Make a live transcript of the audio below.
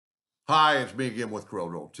Hi, it's me again with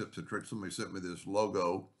CorelDraw Tips and Tricks. Somebody sent me this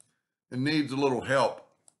logo. It needs a little help.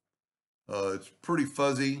 It's pretty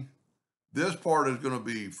fuzzy. This part is going to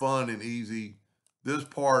be fun and easy. This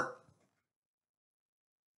part,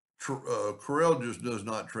 Corel just does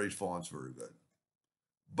not trace fonts very good.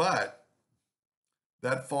 But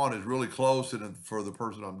that font is really close, and for the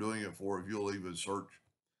person I'm doing it for, if you'll even search.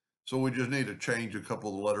 So we just need to change a couple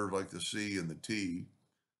of the letters like the C and the T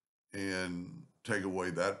and take away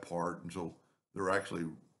that part. And so they're actually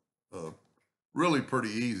really pretty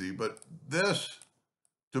easy. But this,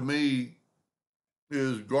 to me,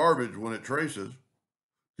 is garbage when it traces,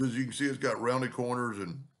 because you can see it's got rounded corners,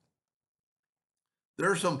 and there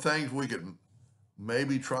are some things we could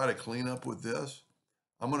maybe try to clean up with this.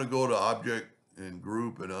 I'm going to go to Object and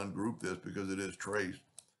Group and ungroup this because it is traced.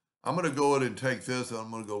 I'm going to go ahead and take this, and I'm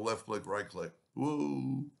going to go left click, right click.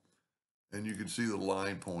 Whoa. And you can see the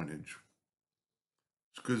line pointage.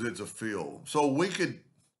 It's because it's a fill. So we could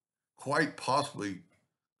quite possibly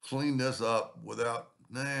clean this up without,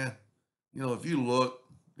 if you look,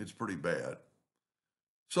 it's pretty bad.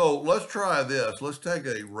 So let's try this. Let's take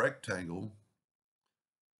a rectangle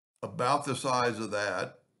about the size of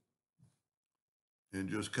that and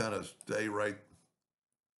just kind of stay right.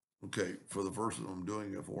 Okay, for the first one I'm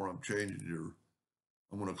doing it for, I'm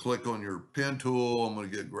going to click on your pen tool. I'm going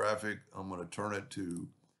to get graphic. I'm going to turn it to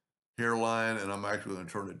hairline, and I'm actually going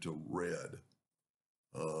to turn it to red.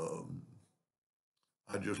 I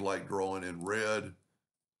just like drawing in red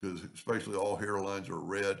because especially all hairlines are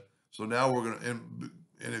red. So now we're going to,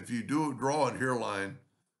 and if you do draw in hairline,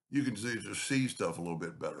 you can just see stuff a little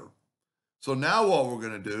bit better. So now what we're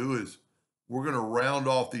going to do is we're going to round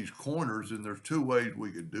off these corners, and there's two ways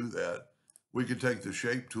we could do that. We could take the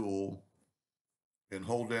shape tool and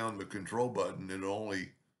hold down the control button and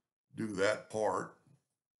only do that part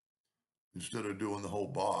instead of doing the whole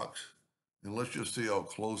box. And let's just see how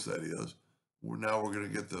close that is. Now we're going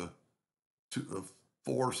to get the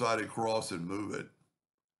four-sided cross and move it.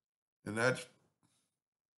 And that's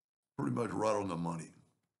pretty much right on the money.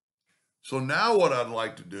 So now what I'd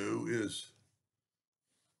like to do is,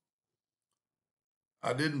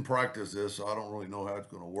 I didn't practice this, so I don't really know how it's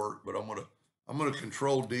going to work, but I'm going to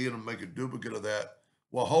Control D and make a duplicate of that.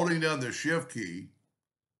 While holding down the Shift key,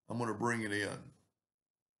 I'm going to bring it in.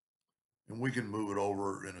 And we can move it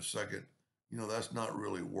over in a second. That's not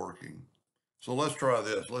really working. So let's try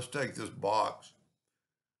this. Let's take this box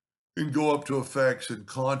and go up to Effects and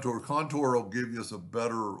Contour. Contour will give us a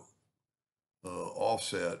better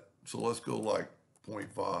offset. So let's go like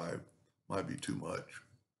 0.5. Might be too much,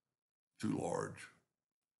 too large.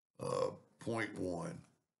 0.1.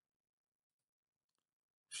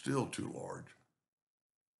 Still too large.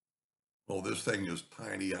 Oh, this thing is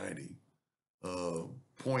tiny.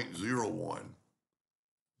 0.01.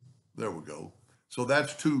 There we go. So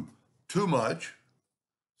that's too much.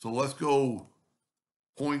 So let's go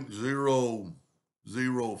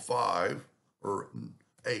 0.005 or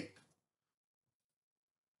 8.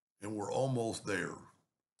 And we're almost there.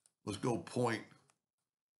 Let's go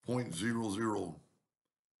 0.00.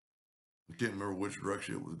 I can't remember which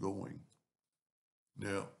direction it was going.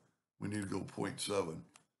 Now we need to go 0.7.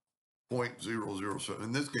 0.007.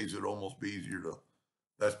 In this case, it'd almost be easier to,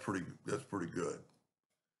 that's pretty good.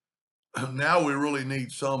 Now we really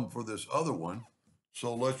need some for this other one.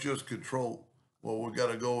 So let's just we got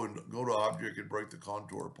to go to Object and break the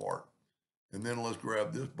contour apart. And then let's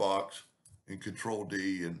grab this box and Control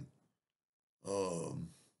D and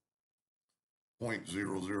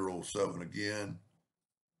 0.007 again.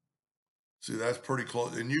 See, that's pretty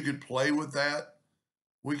close. And you can play with that.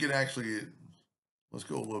 We can actually, let's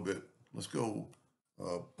go a little bit. Let's go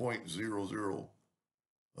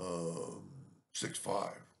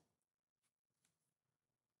 0.0065.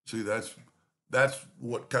 See, that's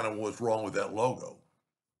what kind of was wrong with that logo.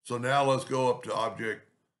 So now let's go up to Object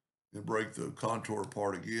and break the contour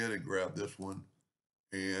apart again and grab this one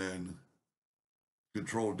and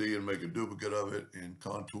Control D and make a duplicate of it and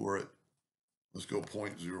contour it. Let's go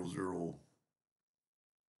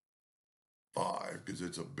 0.005 because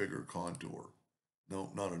it's a bigger contour.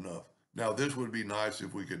 No, not enough. Now this would be nice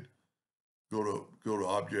if we could go to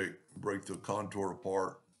Object, break the contour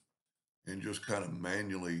apart, and just kind of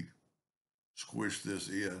manually squish this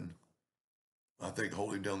in. I think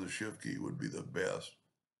holding down the Shift key would be the best.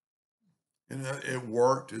 And it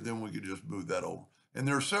worked, and then we could just move that over. And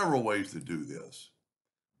there are several ways to do this,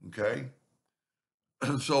 okay?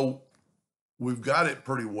 So we've got it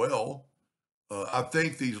pretty well. I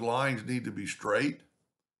think these lines need to be straight.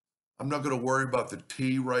 I'm not going to worry about the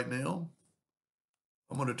T right now.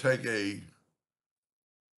 I'm going to take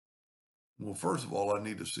Well, first of all, I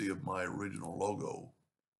need to see if my original logo.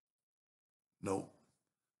 Nope.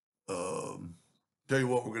 Tell you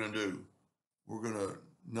what we're going to do. We're going to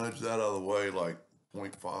nudge that out of the way like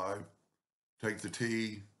 0.5. Take the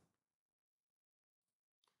T,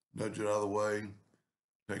 nudge it out of the way.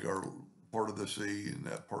 Take our part of the C and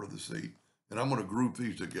that part of the C. And I'm going to group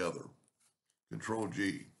these together. Control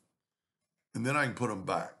G. And then I can put them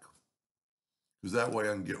back, because that way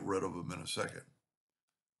I can get rid of them in a second.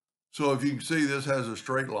 So if you can see, this has a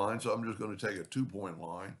straight line, so I'm just going to take a 2-point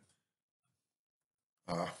line.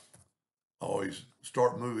 Always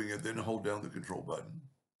start moving it, then hold down the control button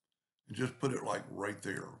and just put it like right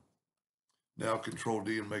there. Now Control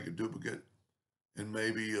D and make a duplicate and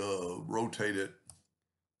maybe rotate it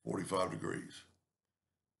 45 degrees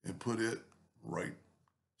and put it right.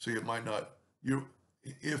 See, it might not,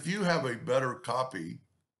 if you have a better copy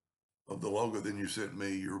of the logo than you sent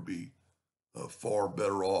me, you'll be far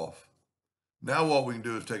better off. Now what we can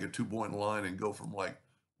do is take a 2-point line and go from like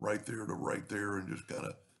right there to right there and just kind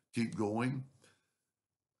of keep going.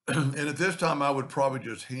 And at this time, I would probably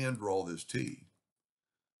just hand draw this T.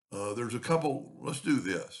 There's a couple, let's do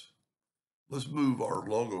this. Let's move our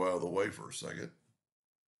logo out of the way for a second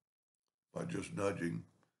by just nudging.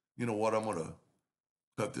 You know what, I'm gonna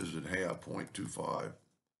cut this in half, 0.25,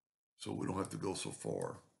 so we don't have to go so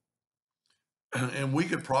far. And we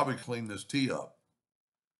could probably clean this T up.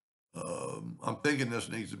 I'm thinking this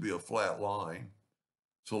needs to be a flat line.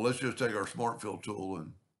 So let's just take our Smart Fill tool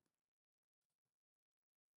and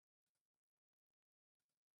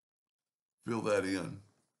fill that in.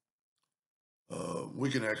 We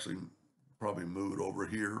can actually probably move it over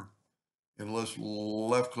here, and let's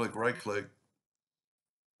left click, right click,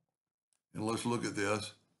 and let's look at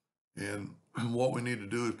this. And what we need to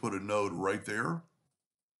do is put a node right there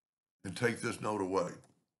and take this node away.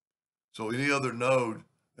 So any other node,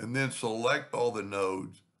 and then select all the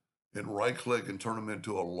nodes and right click and turn them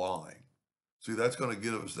into a line. See, that's going to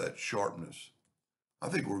give us that sharpness. I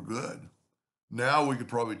think we're good. Now we could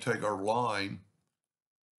probably take our line,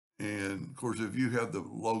 and of course, if you have the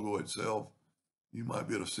logo itself, you might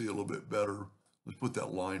be able to see a little bit better. Let's put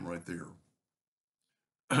that line right there.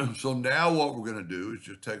 So now what we're going to do is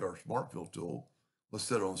just take our Smart Fill tool. Let's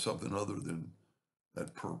set it on something other than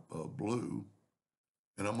that blue.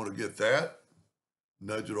 And I'm going to get that,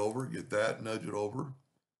 nudge it over, get that, nudge it over,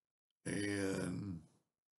 and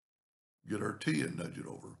get our T and nudge it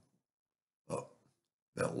over. Oh,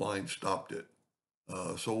 that line stopped it.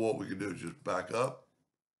 So what we can do is just back up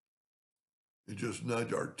and just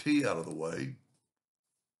nudge our T out of the way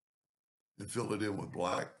and fill it in with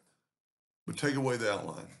black, but take away the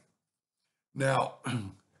outline. Now,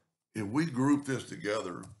 if we group this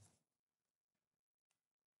together,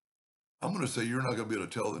 I'm going to say you're not going to be able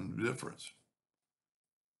to tell the difference.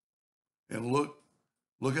 And look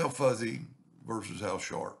how fuzzy versus how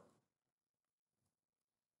sharp.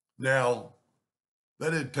 Now,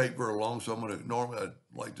 that didn't take very long, so normally I'd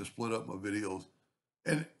like to split up my videos.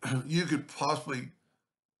 And you could possibly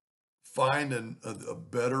find a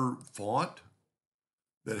better font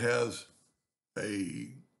that has a,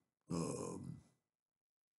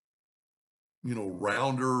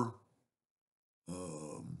 rounder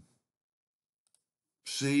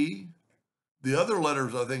C. The other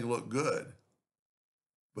letters I think look good,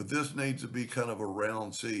 but this needs to be kind of a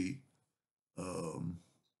round C.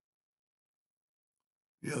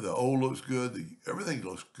 Yeah, the O looks good. Everything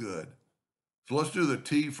looks good. So let's do the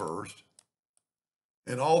T first.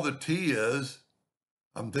 And all the T is,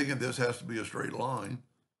 I'm thinking this has to be a straight line.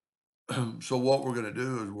 So what we're going to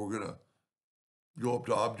do is we're going to go up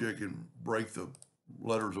to Object and break the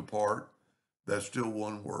letters apart. That's still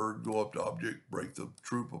one word. Go up to Object, break the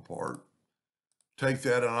troop apart. Take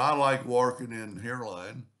that, and I like working in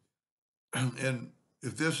hairline. And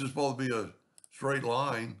if this is supposed to be a straight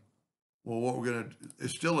line, well, what we're going to,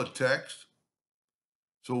 it's still a text.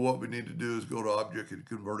 So what we need to do is go to Object and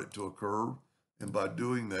convert it to a curve. And by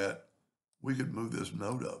doing that, we could move this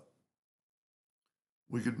node up.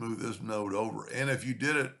 We could move this node over. And if you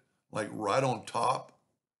did it like right on top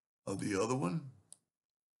of the other one,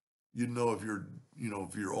 you'd know if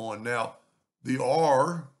you're on. Now, the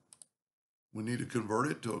R, we need to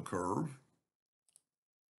convert it to a curve.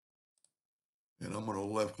 And I'm going to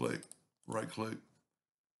left click, right click.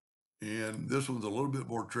 And this one's a little bit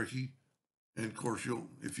more tricky. And of course,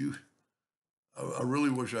 I really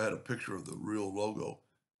wish I had a picture of the real logo.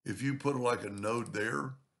 If you put like a node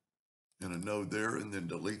there and a node there and then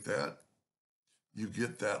delete that, you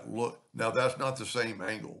get that look. Now that's not the same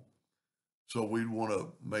angle. So we'd want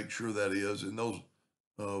to make sure that is. And those,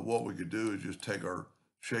 what we could do is just take our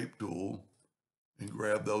shape tool and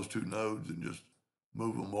grab those two nodes and just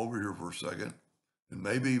move them over here for a second. And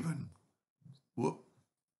maybe even, whoop,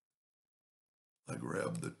 I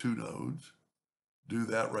grab the two nodes, do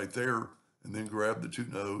that right there, and then grab the two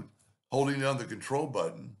nodes, holding down the control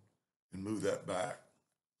button and move that back.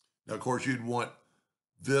 Now, of course, you'd want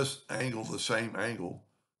this angle the same angle,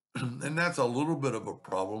 and that's a little bit of a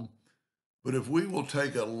problem. But if we will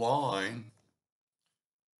take a line,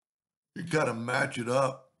 you got to match it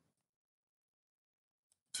up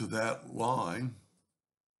to that line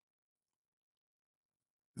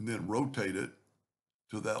and then rotate it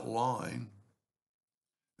to that line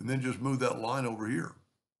and then just move that line over here.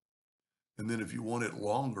 And then if you want it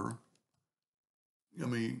longer, I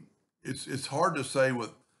mean, it's hard to say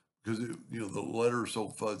because the letter is so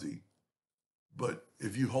fuzzy, but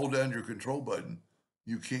if you hold down your control button,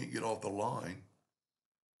 you can't get off the line.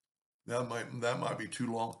 That might be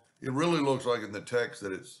too long. It really looks like in the text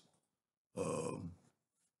that it's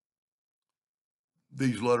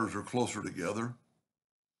these letters are closer together.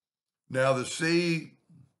 Now the C,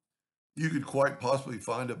 you could quite possibly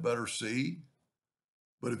find a better C,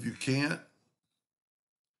 but if you can't,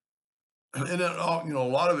 and then a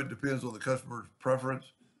lot of it depends on the customer's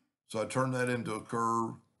preference. So I turn that into a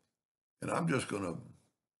curve, and I'm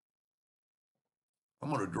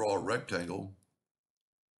gonna draw a rectangle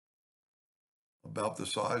about the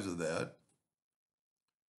size of that,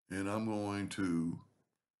 and I'm going to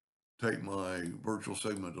take my virtual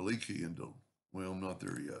segment delete key well, I'm not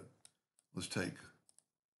there yet. Let's take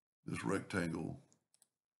this rectangle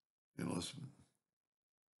and let's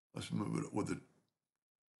move it with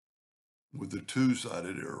the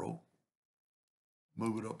two-sided arrow,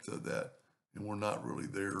 move it up to that, and we're not really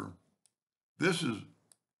there. But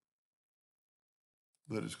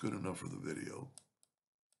it's good enough for the video.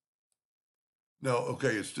 Now,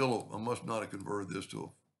 okay, it's still, I must not have converted this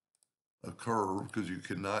to a curve because you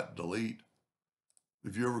cannot delete.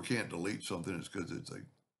 If you ever can't delete something, it's because it's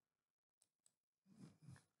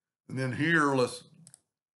and then here,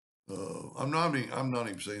 I'm not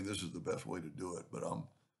even saying this is the best way to do it, but I'm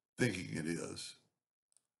thinking it is.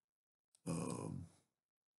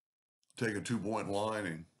 Take a 2-point line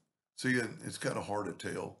and see, it's kind of hard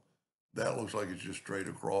to tell. That looks like it's just straight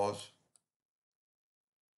across.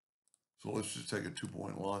 So let's just take a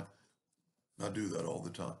 2-point line. I do that all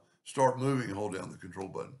the time. Start moving and hold down the control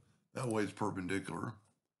button. That way it's perpendicular.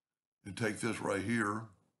 And take this right here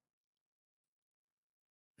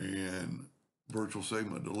and virtual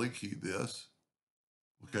segment delete key this.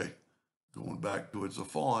 Okay, going back to it's a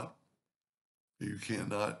font. You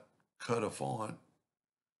cannot cut a font,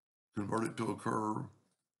 convert it to a curve.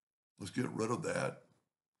 Let's get rid of that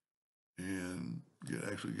and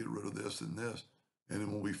actually get rid of this and this. And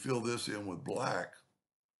then when we fill this in with black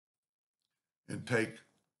and take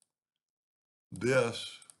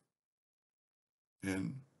this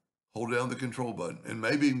and hold down the control button and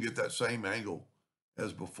maybe even get that same angle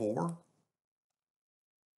as before.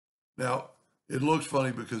 Now, it looks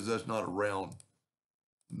funny because that's not a round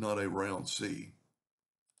C.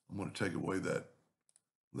 I'm going to take away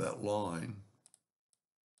that line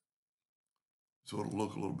so it'll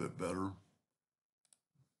look a little bit better.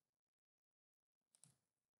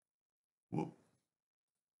 Whoop.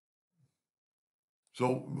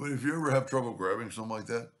 So if you ever have trouble grabbing something like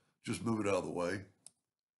that, just move it out of the way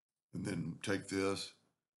and then take this,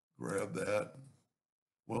 grab that.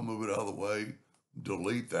 Well, move it out of the way,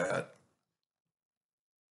 delete that.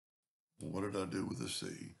 Well, what did I do with the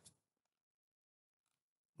C?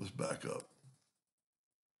 Let's back up.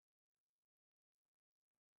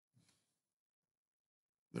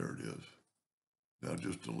 There it is. Now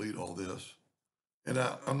just delete all this. And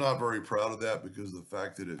I'm not very proud of that because of the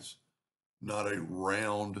fact that it's not a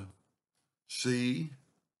round C.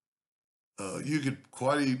 You could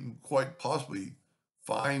quite possibly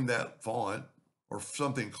find that font or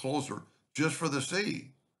something closer just for the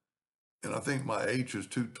C. And I think my H is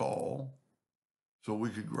too tall. So we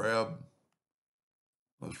could grab,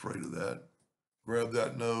 I was afraid of that, grab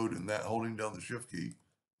that node and that holding down the shift key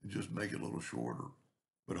and just make it a little shorter.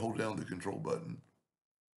 But hold down the control button.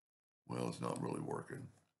 Well, it's not really working.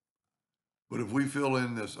 But if we fill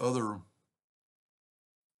in this other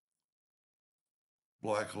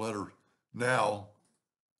black letter, now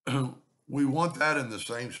we want that in the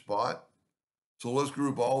same spot. So let's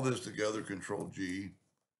group all this together, Control G.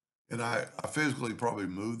 And I physically probably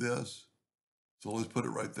move this. So let's put it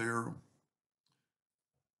right there.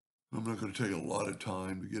 I'm not going to take a lot of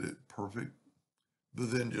time to get it perfect,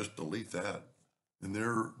 but then just delete that. And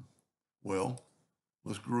there, well,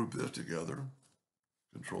 let's group this together,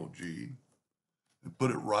 Control G, and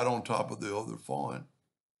put it right on top of the other font.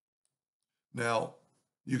 Now,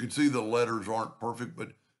 you can see the letters aren't perfect,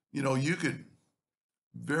 but you know, you could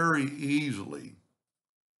very easily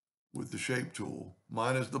with the shape tool,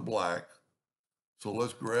 minus the black. So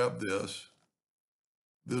let's grab this.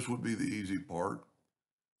 This would be the easy part.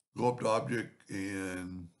 Go up to object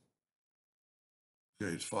and,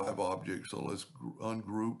 okay, it's 5 objects. So let's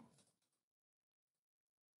ungroup.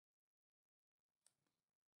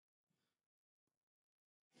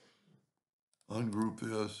 Ungroup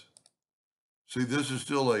this. See, this is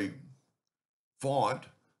still a font,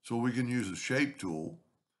 so we can use the shape tool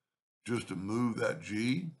just to move that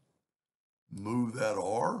G, move that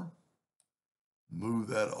R, move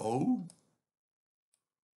that O,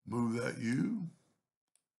 move that U.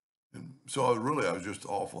 And so I was just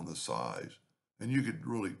off on the size, and you could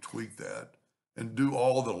really tweak that and do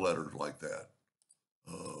all the letters like that.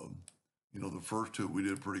 You know, the first two we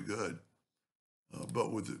did pretty good,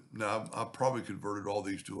 but with it, now I probably converted all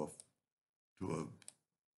these to a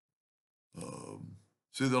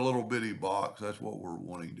see the little bitty box. That's what we're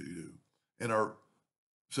wanting to do, and our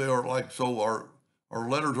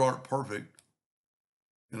letters aren't perfect,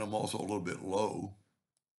 and I'm also a little bit low,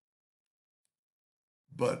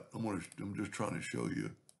 but I'm just trying to show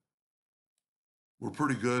you we're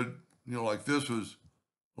pretty good. You know, like this was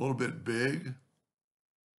a little bit big.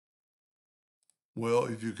 Well,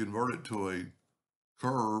 if you convert it to a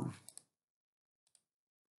curve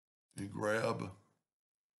and grab,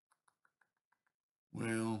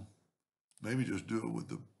 well, maybe just do it with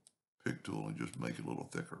the pick tool and just make it a little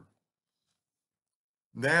thicker.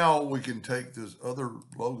 Now we can take this other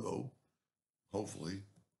logo, hopefully.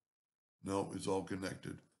 No, it's all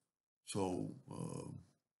connected. So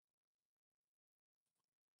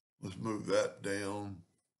let's move that down.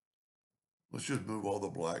 Let's just move all the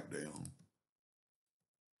black down.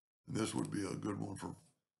 And this would be a good one for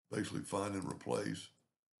basically find and replace.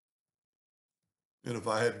 And if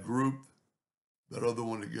I had grouped that other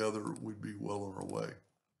one together, we'd be well on our way.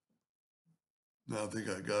 Now I think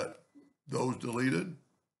I got those deleted.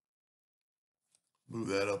 Move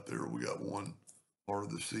that up there. We got one part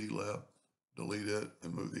of the C left. Delete it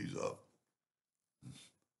and move these up.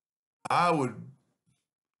 I would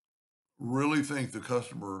really think the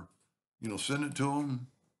customer, you know, send it to him.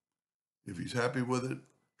 If he's happy with it,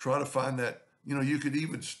 try to find that, you know, you could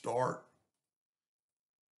even start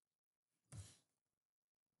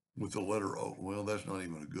with the letter O. Well, that's not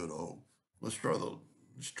even a good O. Let's try a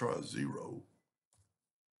 0.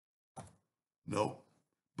 Nope.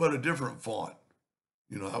 But a different font.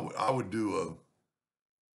 You know, I would do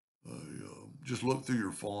just look through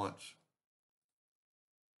your fonts.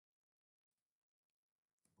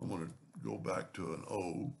 I'm going to go back to an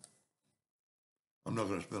O. I'm not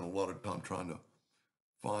going to spend a lot of time trying to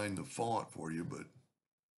find the font for you, but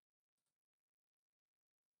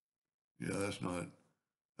yeah, that's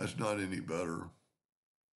not any better.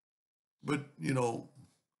 But you know,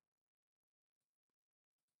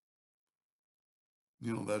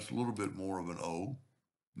 that's a little bit more of an O.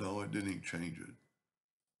 No, it didn't even change it.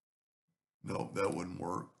 No, that wouldn't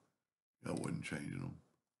work. That wouldn't change them.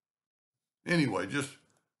 Anyway, just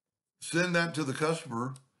send that to the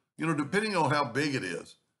customer. You know, depending on how big it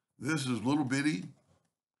is. This is little bitty.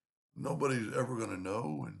 Nobody's ever going to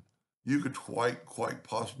know, and you could quite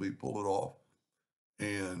possibly pull it off.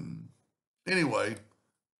 And anyway,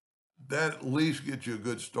 that at least gets you a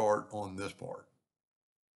good start on this part,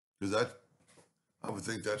 because I would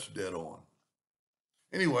think that's dead on.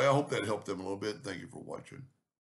 Anyway, I hope that helped them a little bit. Thank you for watching.